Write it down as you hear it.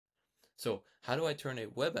So how do I turn a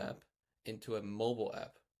web app into a mobile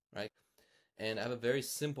app, right? And I have a very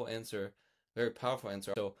simple answer, very powerful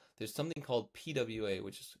answer. So there's something called PWA,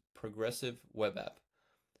 which is Progressive Web App.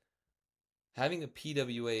 Having a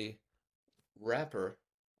PWA wrapper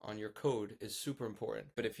on your code is super important.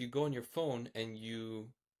 But if you go on your phone and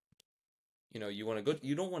you want to go,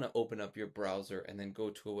 you don't want to open up your browser and then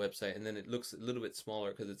go to a website and then it looks a little bit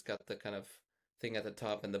smaller because it's got the kind of thing at the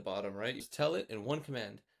top and the bottom, right? You just tell it in one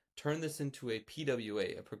command, turn this into a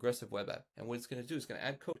PWA, a progressive web app. And what it's going to do is going to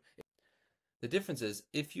add code. The difference is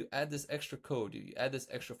if you add this extra code, you add this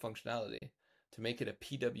extra functionality to make it a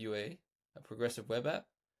PWA, a progressive web app,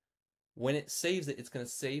 when it saves it, it's going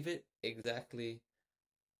to save it exactly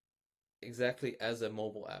as a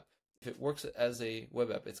mobile app. If it works as a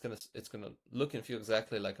web app, it's gonna look and feel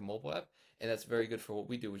exactly like a mobile app, and that's very good for what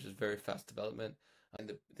we do, which is very fast development.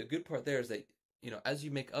 And the good part there is that as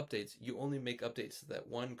you make updates, you only make updates to that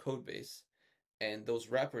one code base, and those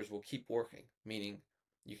wrappers will keep working. Meaning,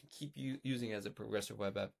 you can keep using it as a progressive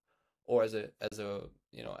web app, or as a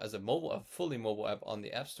fully mobile app on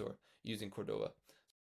the App Store using Cordova.